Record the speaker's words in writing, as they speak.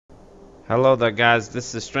Hello there guys,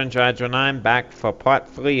 this is Stranger9 back for part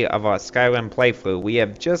 3 of our Skyrim playthrough. We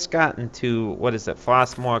have just gotten to, what is it,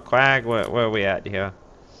 Frostmoor Crag? Where are we at here?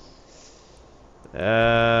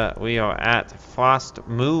 We are at Frost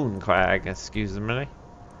Moon Crag, excuse me.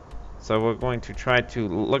 So we're going to try to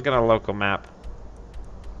look at a local map.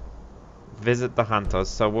 Visit the hunters.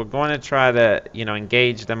 So we're going to try to,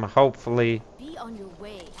 engage them, hopefully. Be on your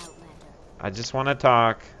way, Outlander. I just want to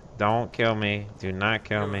talk. Don't kill me. Do not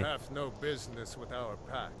kill me. You have no business with our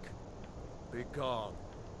pack. Be gone.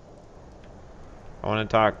 I want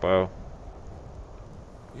to talk, bro.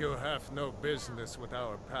 You have no business with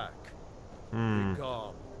our pack. Hmm. Be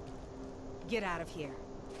gone. Get out of here.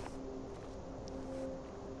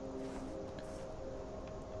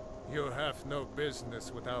 You have no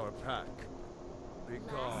business with our pack. Be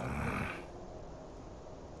gone.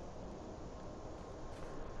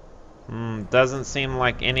 Doesn't seem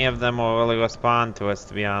like any of them will really respond to us,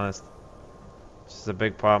 to be honest. Which is a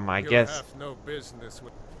big problem, I guess. You have no business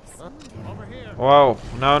with... Huh? Over here. Whoa.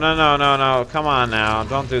 No. Come on now.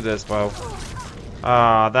 Don't do this, bro.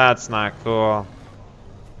 Oh, that's not cool.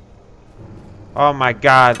 Oh my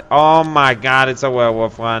god. Oh my god, it's a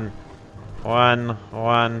werewolf. Run. One.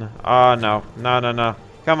 Oh no. No.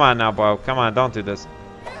 Come on now, bro. Come on, don't do this.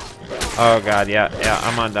 Oh god, yeah,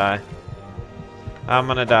 I'm gonna die. I'm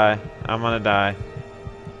gonna die.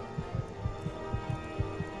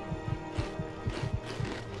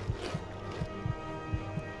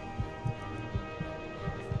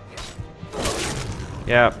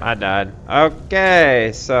 Yep, I died.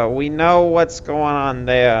 Okay, so we know what's going on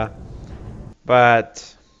there.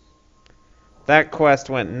 But that quest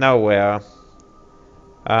went nowhere.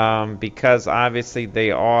 Because obviously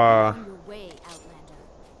they are...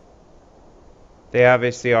 They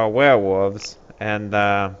obviously are werewolves. And,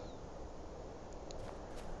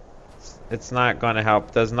 it's not going to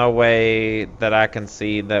help. There's no way that I can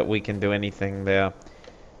see that we can do anything there.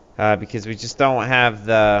 Because we just don't have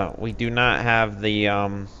the... We do not have the,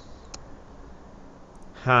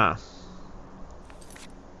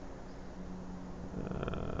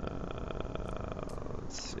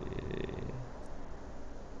 let's see.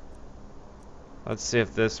 Let's see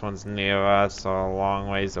if this one's near us or a long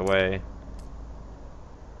ways away.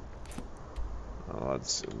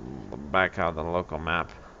 Let's back out the local map.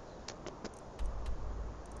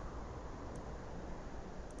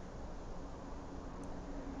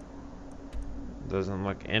 Doesn't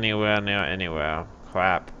look anywhere near anywhere.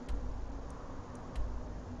 Crap.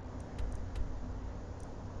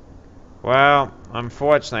 Well,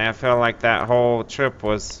 unfortunately, I feel like that whole trip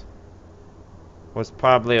was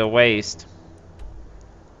probably a waste.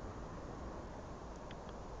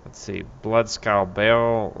 Let's see, Bloodskull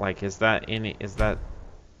Barrel, like, is that...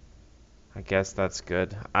 I guess that's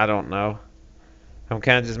good. I don't know. I'm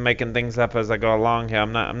kind of just making things up as I go along here.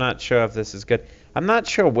 I'm not sure if this is good. I'm not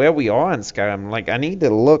sure where we are in Skyrim. Like, I need to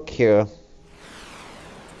look here.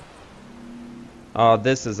 Oh,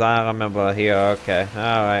 this is... I remember here. Okay.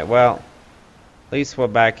 Alright, well. At least we're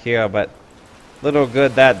back here, but... Little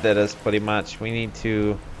good that did us, pretty much. We need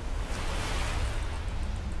to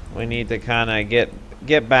kind of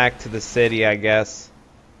get back to the city, I guess.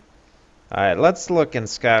 Alright, let's look in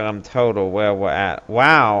Skyrim total where we're at.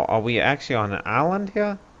 Wow, are we actually on an island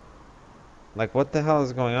here? Like, what the hell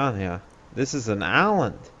is going on here? This is an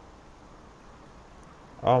island.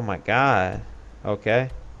 Oh my god. Okay.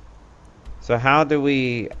 So how do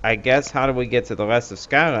we... I guess, how do we get to the rest of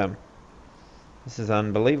Skyrim? This is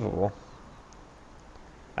unbelievable.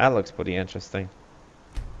 That looks pretty interesting.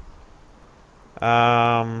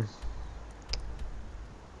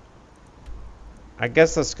 I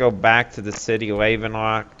guess let's go back to the city,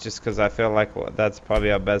 Ravenlock, just because I feel like that's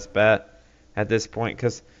probably our best bet at this point.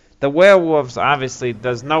 Because the werewolves, obviously,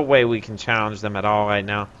 there's no way we can challenge them at all right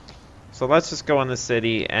now. So let's just go in the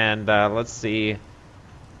city and let's see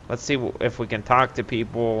if we can talk to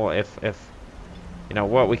people, if you know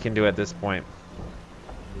what we can do at this point.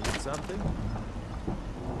 Need something?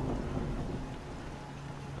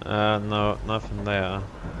 No, nothing there.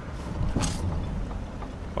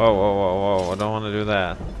 Whoa, I don't want to do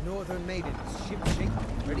that. Northern maidens, ship shape,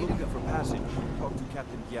 ready to go for passage. Talk to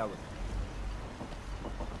Captain Gallup.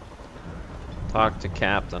 Talk to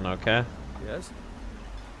Captain, okay? Yes?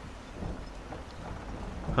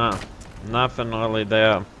 Huh. Nothing really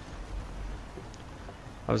there.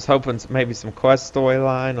 I was hoping maybe some quest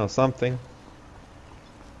storyline or something.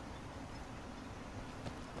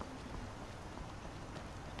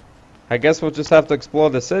 I guess we'll just have to explore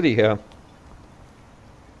the city here.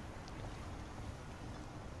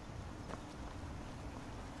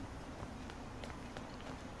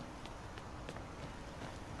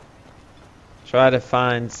 Try to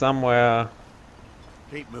find somewhere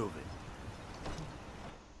Keep moving.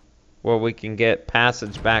 where we can get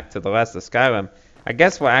passage back to the rest of Skyrim. I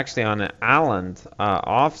guess we're actually on an island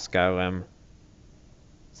off Skyrim.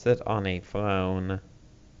 Sit on a throne.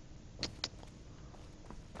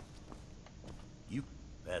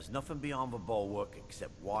 There's nothing beyond the bulwark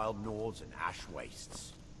except wild nords and ash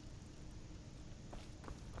wastes.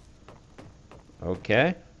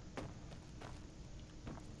 Okay.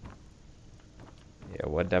 Yeah,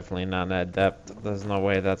 we're definitely not at depth. There's no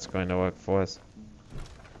way that's going to work for us.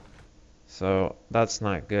 So, that's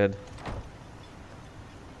not good.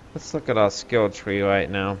 Let's look at our skill tree right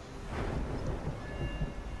now.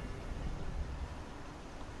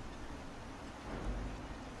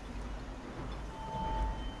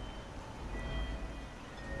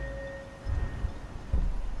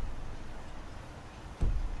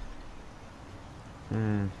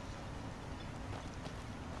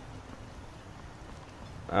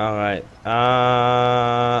 Alright,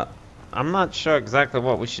 I'm not sure exactly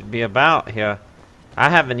what we should be about here. I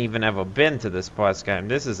haven't even ever been to this part of Skyrim.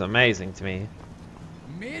 This is amazing to me.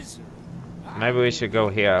 Maybe we should go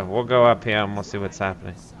here. We'll go up here and we'll see what's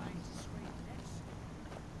happening.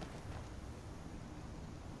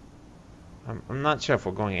 I'm not sure if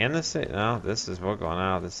we're going in the city. No, we're going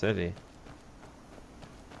out of the city.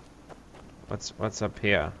 What's up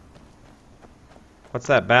here? What's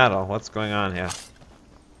that battle? What's going on here?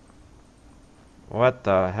 What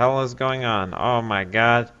the hell is going on? Oh my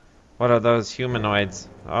god. What are those humanoids?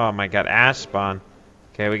 Oh my god, ash spawn.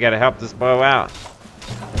 Okay, we gotta help this boy out.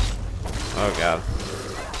 Oh god.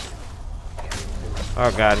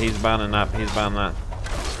 Oh god, he's burning up, we're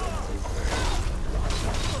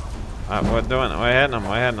doing it, we're hitting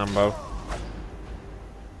them both.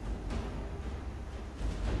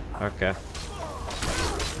 Okay.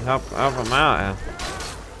 Help him out here.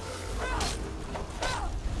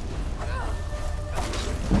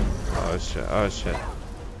 Oh shit.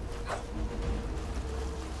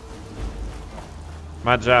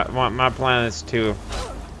 My plan is to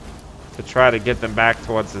try to get them back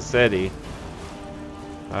towards the city.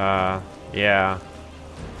 Yeah.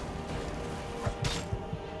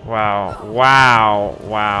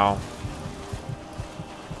 Wow.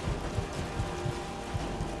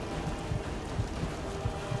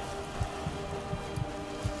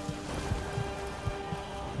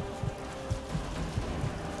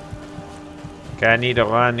 Okay, I need to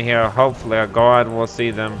run here. Hopefully a guard will see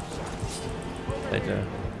them. They do.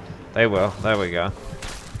 They will. There we go.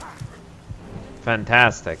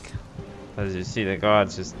 Fantastic. As you see, the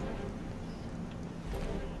guards just...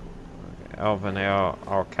 Okay, elven ale,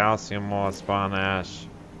 all calcium ore, spawn ash.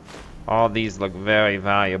 All these look very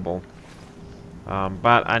valuable.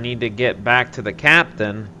 But I need to get back to the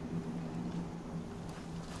captain.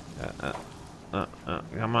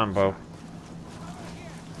 Come on, Bo.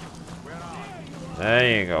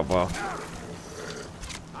 There you go, Bo.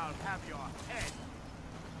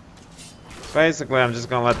 Basically, I'm just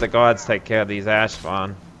gonna let the guards take care of these ash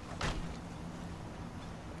spawn.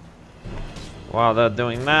 While they're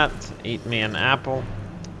doing that, eat me an apple.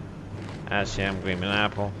 Ash yam, green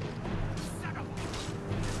apple.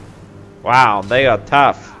 Wow, they are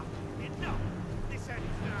tough.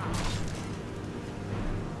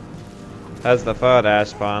 That's the third ash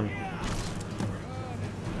spawn.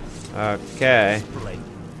 Okay.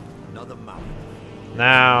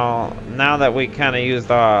 Now that we kind of used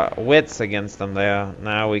our wits against them there,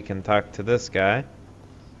 now we can talk to this guy.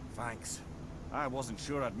 Thanks. I wasn't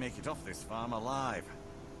sure I'd make it off this farm alive.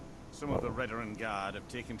 Some of the Redoran Guard have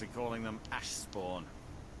taken to calling them ash spawn.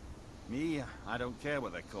 Me, I don't care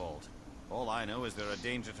what they're called. All I know is they're a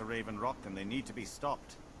danger to Raven Rock and they need to be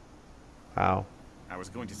stopped. Wow. I was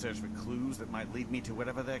going to search for clues that might lead me to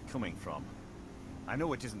wherever they're coming from. I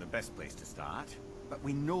know it isn't the best place to start, but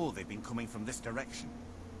we know they've been coming from this direction.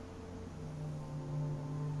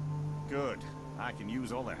 Good. I can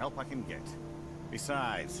use all the help I can get.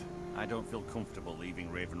 Besides, I don't feel comfortable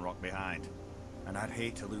leaving Raven Rock behind, and I'd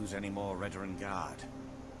hate to lose any more Redoran Guard.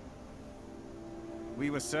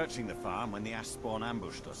 We were searching the farm when the ash spawn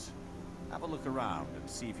ambushed us. Have a look around and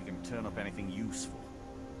see if you can turn up anything useful.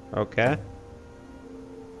 Okay.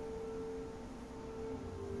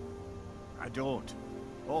 I don't.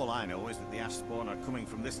 All I know is that the ash spawn are coming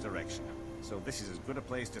from this direction, so this is as good a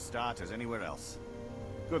place to start as anywhere else.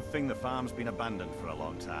 Good thing the farm's been abandoned for a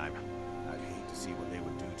long time. I'd hate to see what they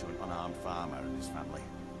would do to an unarmed farmer and his family.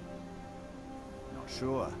 Not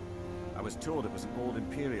sure. I was told it was an old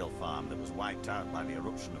Imperial farm that was wiped out by the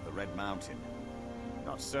eruption of the Red Mountain.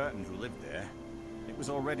 Not certain who lived there. It was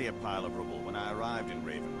already a pile of rubble when I arrived in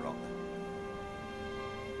Raven Rock.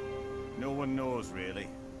 No one knows, really.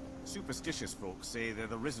 Superstitious folks say they're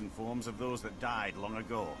the risen forms of those that died long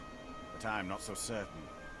ago, but I'm not so certain.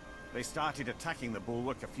 They started attacking the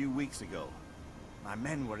bulwark a few weeks ago. My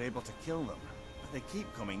men were able to kill them, but they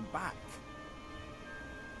keep coming back.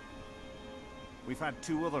 We've had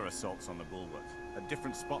 2 other assaults on the bulwark, at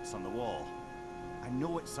different spots on the wall. I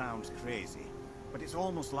know it sounds crazy, but it's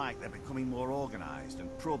almost like they're becoming more organized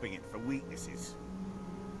and probing it for weaknesses.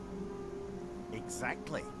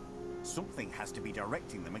 Exactly. Something has to be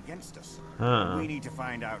directing them against us. Huh. We need to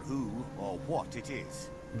find out who or what it is.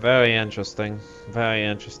 Very interesting. Very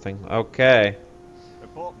interesting. Okay.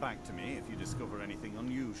 Report back to me if you discover anything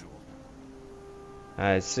unusual.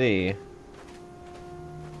 I see.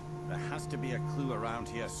 There has to be a clue around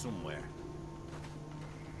here somewhere.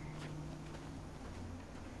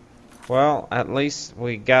 Well, at least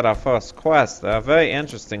we got our first quest. A very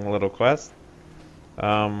interesting little quest.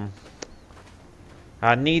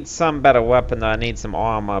 I need some better weapon. I need some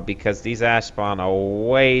armor because these Ashspawn are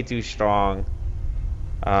way too strong.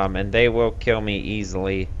 And they will kill me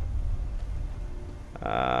easily.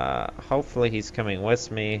 Hopefully he's coming with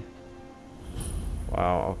me.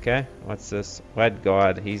 Wow, okay. What's this? Red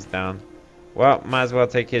Guard, he's down. Well, might as well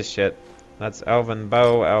take his shit. That's Elven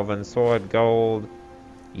Bow, Elven Sword, Gold.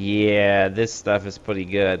 Yeah, this stuff is pretty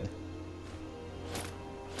good.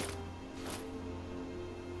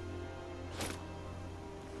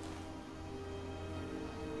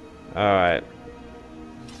 Alright.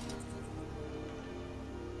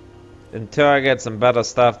 Until I get some better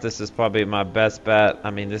stuff, this is probably my best bet.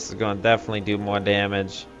 I mean, this is going to definitely do more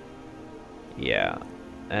damage. Yeah.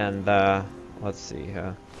 And, let's see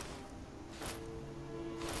here.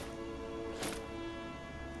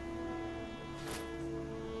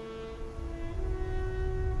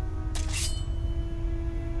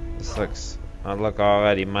 This look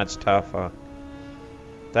already much tougher.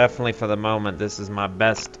 Definitely for the moment, this is my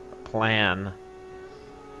best plan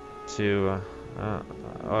to,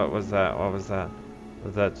 what was that? What was that?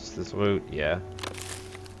 Was that just this root? Yeah.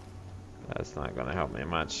 That's not gonna help me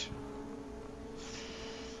much.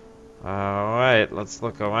 Alright, let's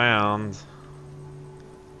look around.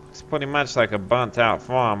 Looks pretty much like a burnt out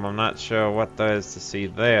farm. I'm not sure what there is to see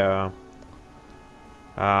there.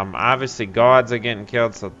 Obviously guards are getting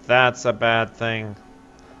killed, so that's a bad thing.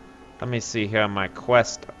 Let me see here my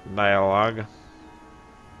quest dialogue.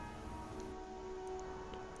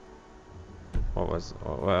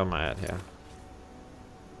 Where am I at here?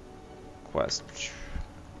 Quest.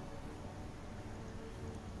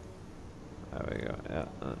 There we go, yeah.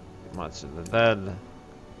 Much of the dead.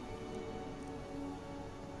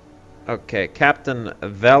 Okay, Captain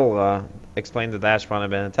Vela explained that Ashbourne had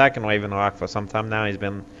been attacking Raven Rock for some time now. He's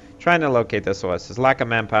been trying to locate the source. His lack of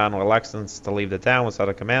manpower and reluctance to leave the town without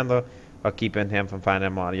a commander are keeping him from finding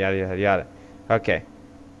him out. Yada yada yada. Okay.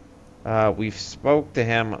 We've spoke to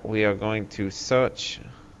him. We are going to search.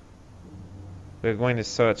 We're going to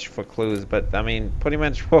search for clues, but I mean, pretty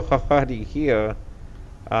much we're already here.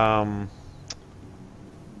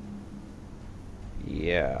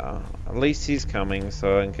 Yeah. At least he's coming.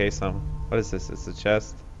 So in case I'm. What is this? It's a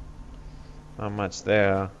chest. Not much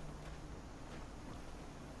there.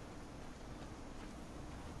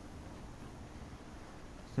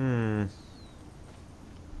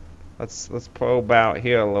 Let's probe out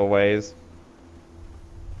here a little ways.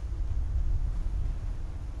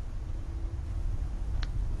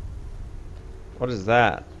 What is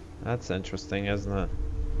that? That's interesting, isn't it?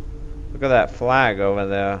 Look at that flag over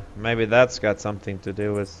there. Maybe that's got something to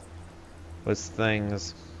do with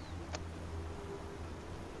things.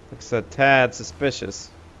 Looks a tad suspicious.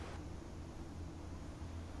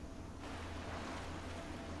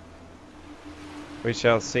 We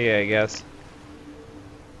shall see, I guess.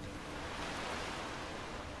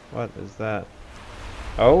 What is that?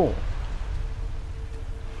 Oh!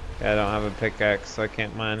 Yeah, I don't have a pickaxe, so I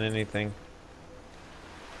can't mine anything.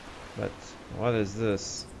 But, what is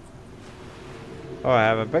this? Oh, I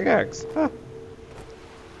have a pickaxe! Huh.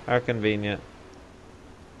 How convenient.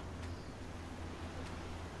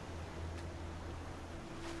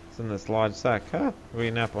 It's in this large sack. Huh?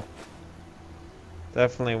 Green apple.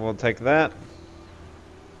 Definitely will take that.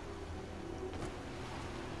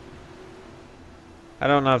 I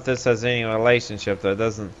don't know if this has any relationship though, it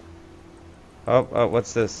doesn't. Oh,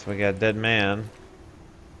 what's this? We got a dead man.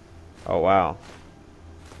 Oh, wow.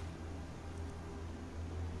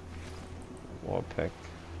 War pick.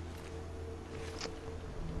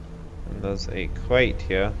 And there's a crate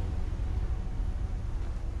here.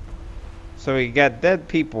 So we got dead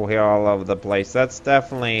people here all over the place. That's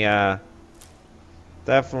definitely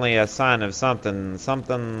Definitely a sign of something.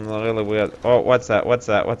 Something really weird. Oh, what's that? What's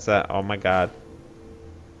that? What's that? Oh my god.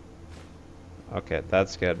 Okay, that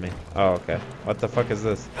scared me. Oh, okay. What the fuck is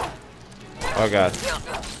this? Oh god.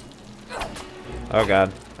 Oh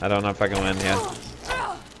god. I don't know if I can win here.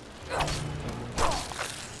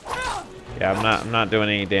 Yeah, I'm not doing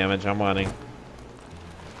any damage. I'm winning.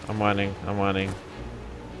 I'm winning. I'm winning.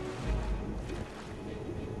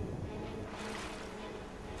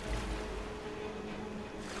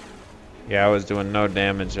 Yeah, I was doing no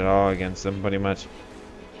damage at all against them, pretty much.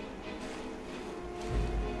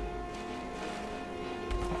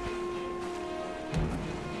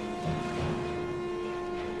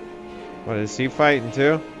 What, is he fighting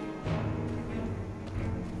too?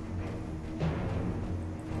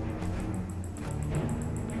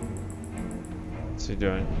 What's he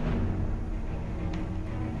doing?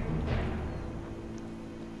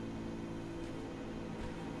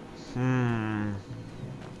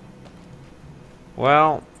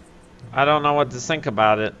 Well, I don't know what to think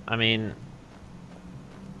about it. I mean,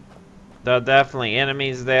 there are definitely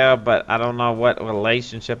enemies there, but I don't know what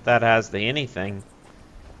relationship that has to anything.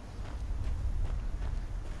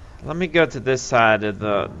 Let me go to this side of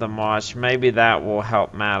the marsh. Maybe that will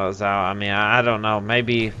help matters out. I mean, I don't know.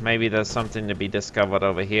 Maybe there's something to be discovered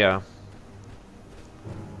over here.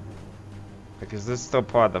 Because this is still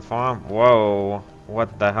part of the farm. Whoa,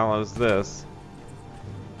 what the hell is this?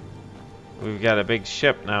 We've got a big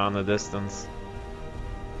ship now in the distance.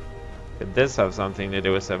 Could this have something to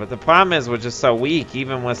do with it? But the problem is we're just so weak,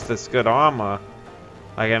 even with this good armor.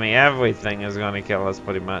 Like, I mean, everything is going to kill us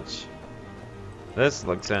pretty much. This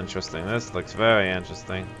looks interesting. This looks very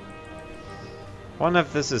interesting. Wonder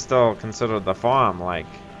if this is still considered the farm, like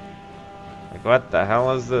what the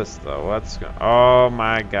hell is this though? Oh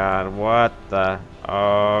my god, what the,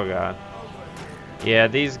 oh god. Yeah,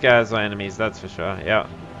 these guys are enemies, that's for sure. Yep.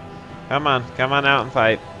 Come on out and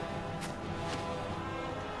fight.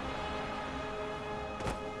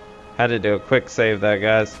 Had to do a quick save there,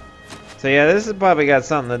 guys. So yeah, this has probably got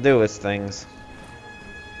something to do with things.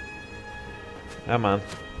 Come on.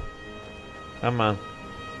 Come on.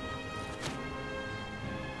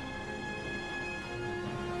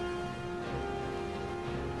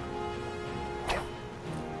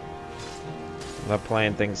 They're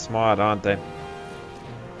playing things smart, aren't they?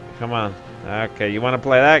 Come on. Okay, you want to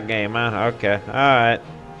play that game, huh? Okay, alright.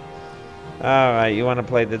 Alright, you want to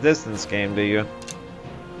play the distance game, do you?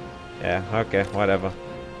 Yeah, okay, whatever.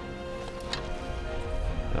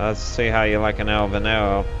 Let's see how you like an elven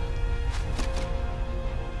arrow.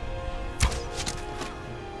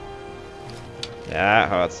 Yeah, that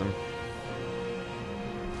hurts him.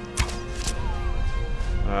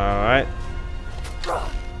 Alright.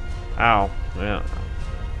 Ow. Yeah.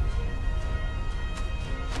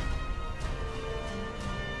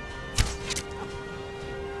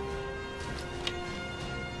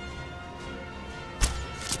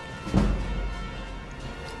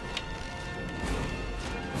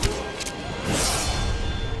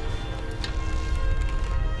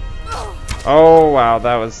 Oh wow,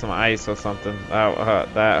 that was some ice or something. That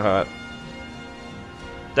hurt. That hurt.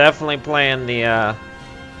 Definitely playing the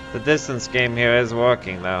distance game here is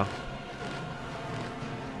working though.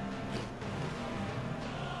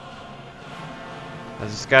 I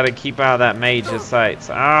just gotta keep out of that mage's sights.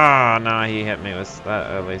 Ah, oh, no, he hit me with that.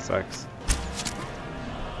 Really sucks.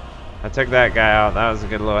 I took that guy out. That was a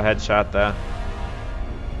good little headshot there.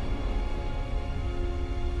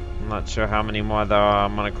 I'm not sure how many more there are.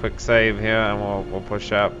 I'm gonna quick save here and we'll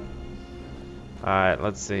push up. Alright,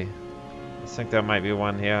 let's see. I think there might be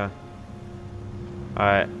one here.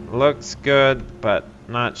 Alright, looks good, but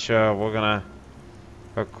not sure. We're gonna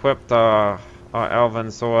equip our elven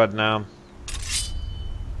sword now.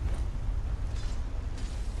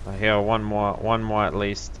 I hear one more at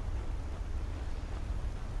least.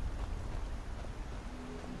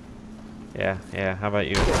 Yeah, how about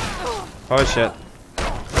you? Oh shit.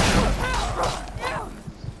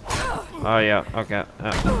 Oh yeah, okay.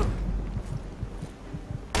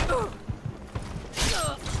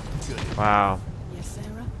 Wow. Yes,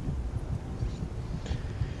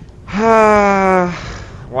 Sarah?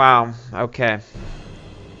 Wow, okay.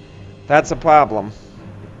 That's a problem.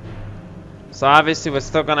 So obviously we're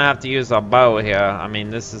still gonna have to use our bow here. I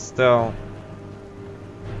mean, this is still...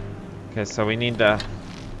 Okay, so we need to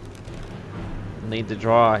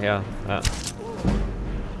draw here.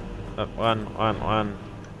 One.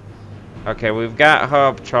 Okay, we've got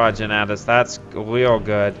Herb charging at us. That's real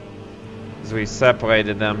good. Because we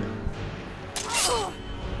separated them.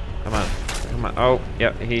 Come on. Oh,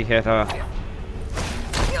 yep, he hit her.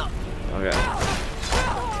 Okay.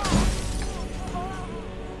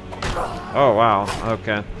 Oh, wow.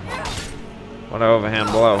 Okay. What an overhand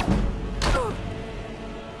blow.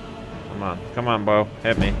 Come on. Come on, Bo.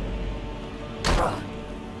 Hit me.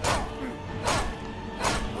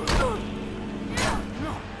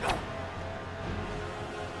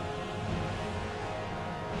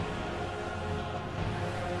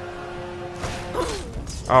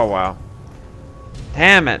 Oh, wow.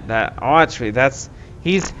 Damn it. That archery,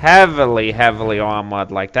 he's heavily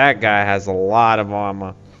armored. Like, that guy has a lot of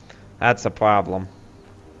armor. That's a problem.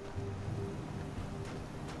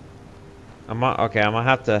 Okay, I'm gonna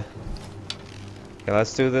have to... Okay,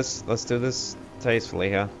 let's do this. Let's do this tastefully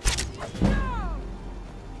here.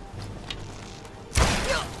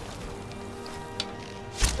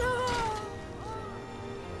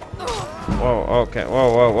 Whoa, okay.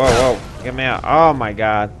 Whoa. Get me out. Oh my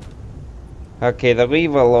god. Okay, the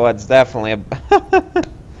Reaver Lord's definitely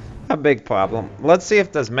a big problem. Let's see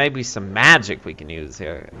if there's maybe some magic we can use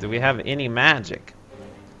here. Do we have any magic?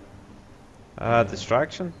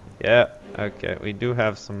 Distraction? Yeah, okay, we do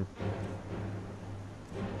have some.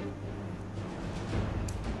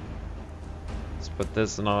 Let's put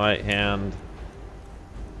this in our right hand.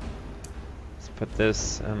 Let's put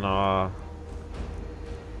this in our...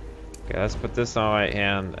 Okay, let's put this in our right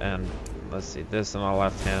hand, and let's see, this in our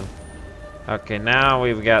left hand. Okay, now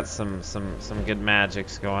we've got some good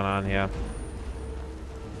magics going on here.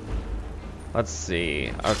 Let's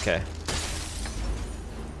see. Okay.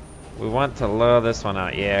 We want to lure this one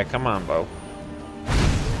out. Yeah, come on, Bo.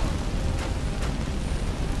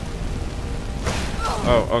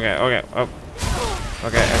 Oh, okay. Oh.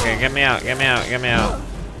 Okay, get me out.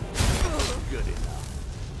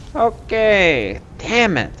 Okay.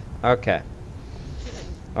 Damn it. Okay.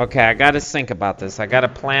 Okay, I gotta think about this. I gotta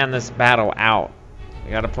plan this battle out.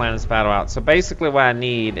 So basically what I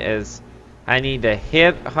need is... I need to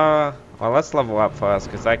hit her... Well, let's level up first,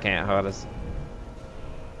 because that can't hurt us.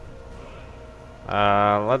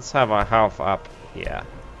 Let's have our health up. Yeah.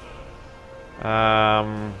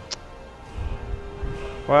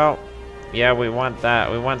 Well, yeah, we want that.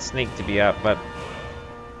 We want sneak to be up, but...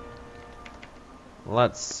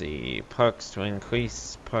 Let's see. Perks to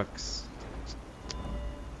increase perks.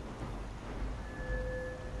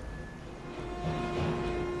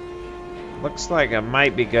 Looks like it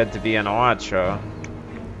might be good to be an archer.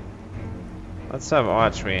 Let's have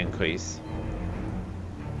archery increase.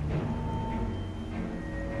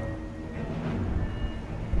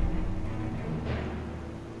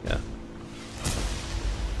 Yeah.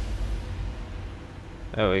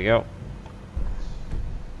 There we go.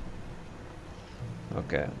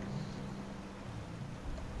 Okay.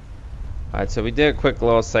 Alright, so we did a quick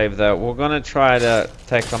little save there. We're gonna try to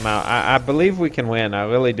take them out. I believe we can win. I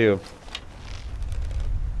really do.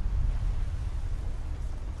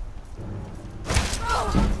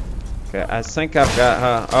 Okay, I think I've got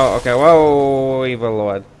her. Oh, okay. Whoa, Evil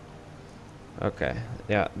Lord. Okay,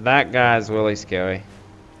 yeah, that guy's really scary.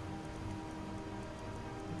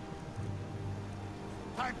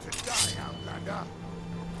 Time to die, Outlander.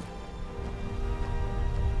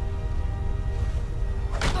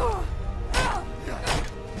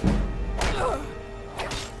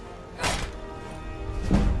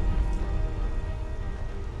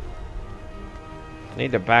 I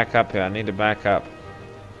need to back up here. I need to back up.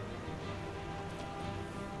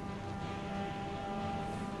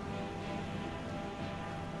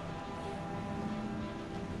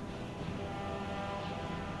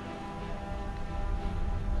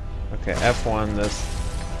 Okay, F1 this.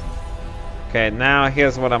 Okay, now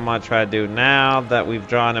here's what I'm gonna try to do. Now that we've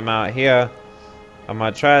drawn him out here, I'm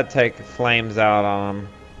gonna try to take flames out on him.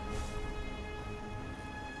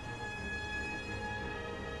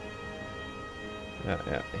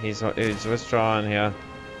 Yeah, he's withdrawing here.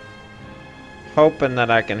 Hoping that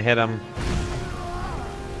I can hit him.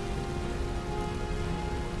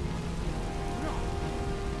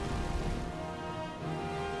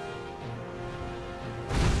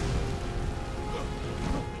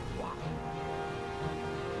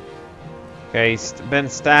 Okay, he's been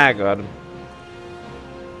staggered.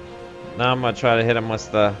 Now I'm gonna try to hit him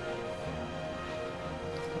with the...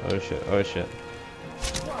 Oh shit, oh shit.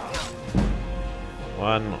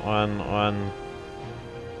 One.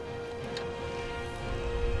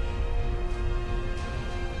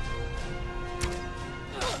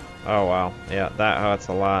 Oh wow, yeah, that hurts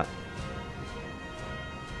a lot.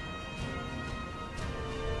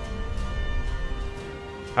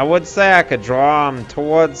 I would say I could draw him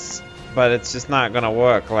towards, but it's just not gonna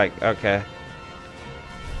work. Like, okay.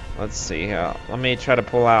 Let's see here. Let me try to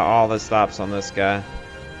pull out all the stops on this guy.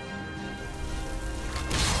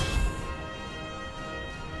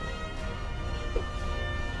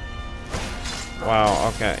 Wow,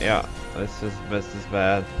 okay, yeah. This is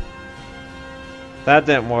bad. That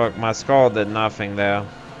didn't work. My skull did nothing there.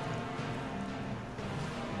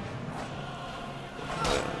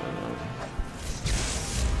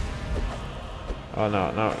 Oh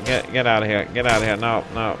no, no, get out of here. Get out of here. No,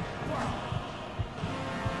 no.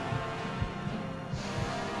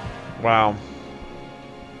 Wow.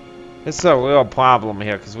 This is a real problem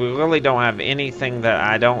here because we really don't have anything that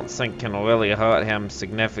I don't think can really hurt him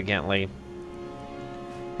significantly.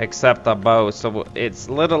 Except a bow, so it's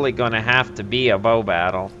literally going to have to be a bow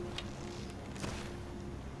battle.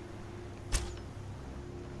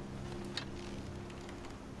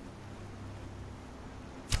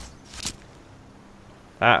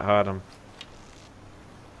 That hurt him.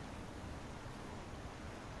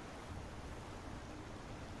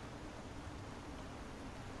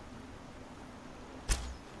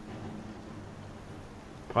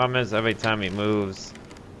 Problem is, every time he moves,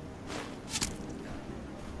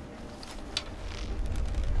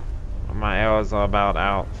 my arrows are about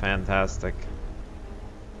out. Fantastic.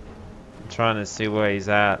 I'm trying to see where he's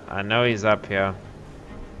at. I know he's up here.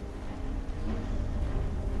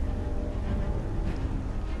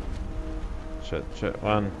 Shit,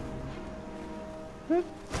 run.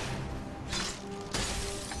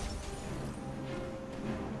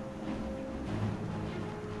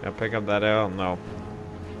 I'll pick up that arrow? No.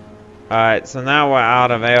 Alright, so now we're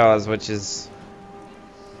out of arrows, which is,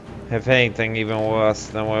 if anything, even worse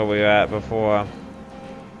than where we were at before.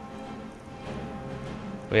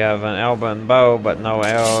 We have an elbow and bow, but no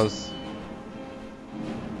arrows.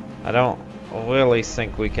 I don't really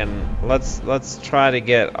think we can. Let's try to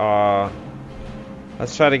get our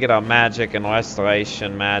magic and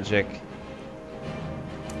restoration magic.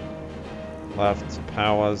 Left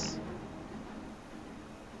powers.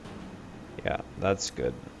 Yeah, that's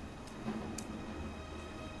good.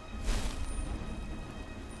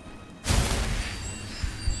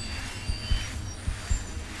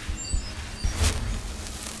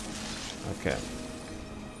 Okay.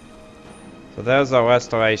 So there's our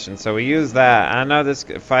restoration. So we use that. I know this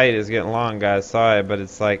fight is getting long, guys. Sorry, but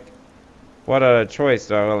it's like, what other choice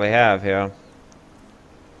do I really have here?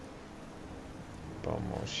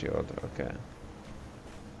 Bowmore shield. Okay.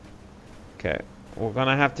 Okay. We're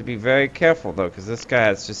gonna have to be very careful though, because this guy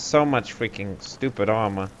has just so much freaking stupid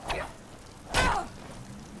armor.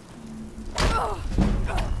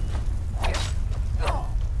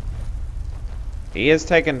 He is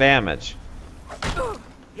taking damage.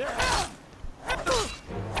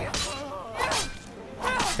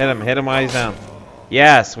 Hit him while he's down.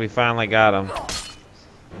 Yes, we finally got him.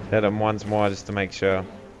 Hit him once more just to make sure.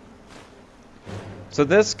 So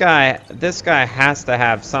this guy has to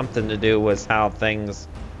have something to do with how things,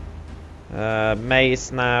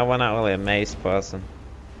 mace, nah, we're not really a mace person.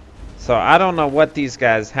 So I don't know what these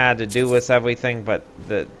guys had to do with everything, but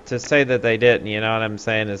to say that they didn't, you know what I'm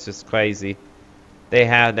saying, is just crazy. They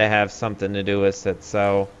had to have something to do with it,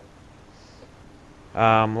 so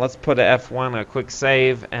let's put a F1, a quick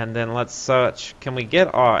save, and then let's search. Can we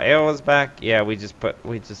get our arrows back? Yeah, we just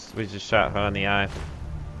shot her in the eye.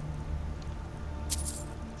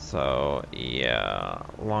 So yeah,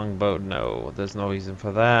 longbow, no, there's no reason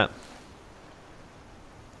for that.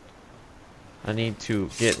 I need to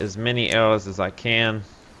get as many arrows as I can.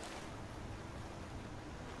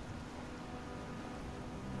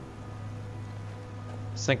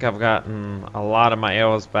 I think I've gotten a lot of my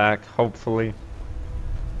arrows back, hopefully.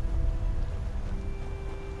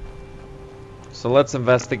 So let's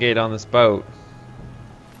investigate on this boat.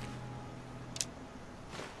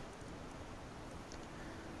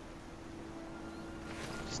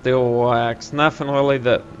 Steel wax, nothing really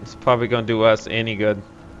that's probably gonna do us any good.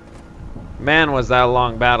 Man, was that a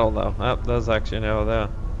long battle though. Oh, there's actually an arrow there.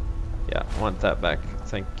 Yeah, I want that back.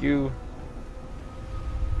 Thank you.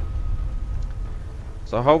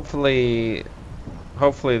 So hopefully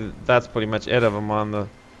that's pretty much it of them on the.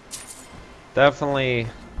 Definitely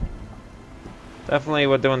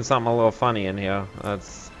we're doing something a little funny in here.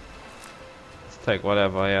 Let's take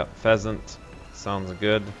whatever. Yeah, pheasant sounds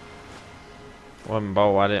good. One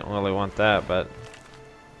bow, I didn't really want that, but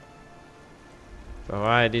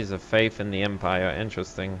varieties of faith in the Empire,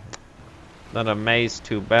 interesting. Another mace,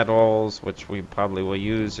 2 bedrolls, which we probably will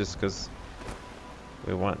use just because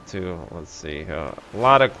we want to. Let's see here, a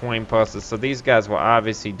lot of coin purses. So these guys were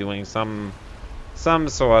obviously doing some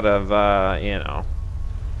sort of, you know.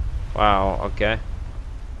 Wow. Okay.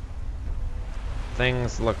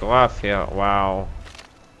 Things look rough here. Wow.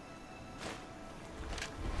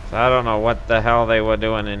 I don't know what the hell they were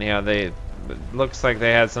doing in here. It looks like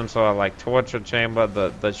they had some sort of like torture chamber.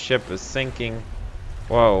 The ship is sinking.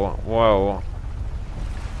 Whoa, whoa.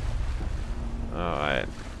 Alright.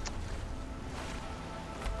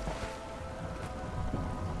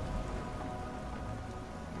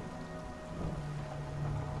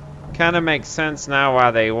 Kind of makes sense now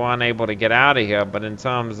why they weren't able to get out of here, but in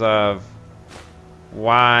terms of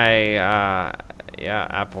why, yeah,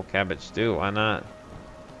 apple cabbage stew, why not?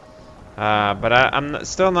 But I'm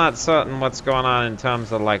still not certain what's going on in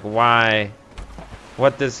terms of like why,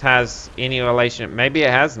 what this has any relation. Maybe it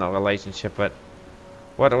has no relationship, but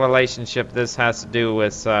what relationship this has to do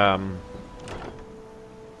with the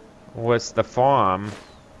farm.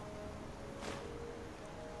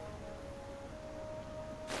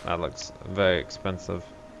 That looks very expensive.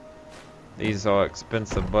 These are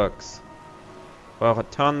expensive books. Well,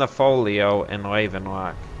 turn the folio in Raven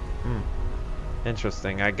Rock.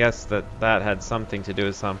 Interesting. I guess that had something to do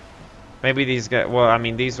with some. Maybe these guys. Well, I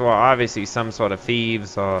mean, these were obviously some sort of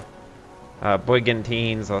thieves or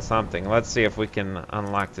brigantines or something. Let's see if we can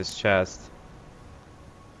unlock this chest.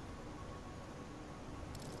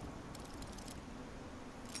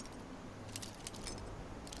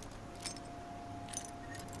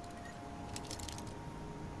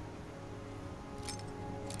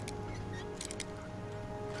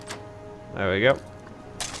 There we go.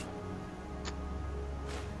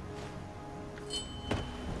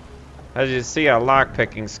 As you see, our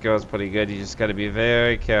lockpicking skill is pretty good. You just got to be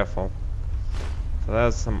very careful. So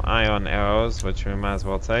that's some iron arrows, which we might as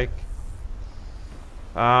well take.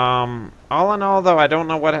 All in all, though, I don't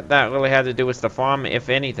know what that really had to do with the farm, if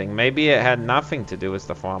anything. Maybe it had nothing to do with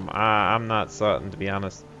the farm. I'm not certain, to be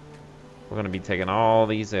honest. We're going to be taking all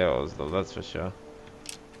these arrows, though, that's for sure.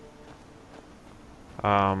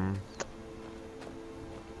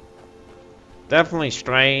 Definitely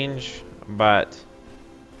strange, but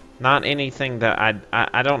not anything that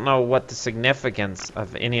I don't know what the significance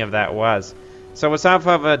of any of that was. So without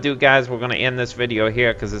further ado, guys, we're going to end this video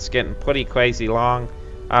here because it's getting pretty crazy long.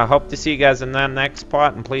 I hope to see you guys in the next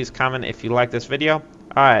part, and please comment if you like this video.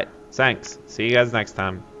 Alright, thanks. See you guys next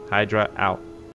time. Hydra out.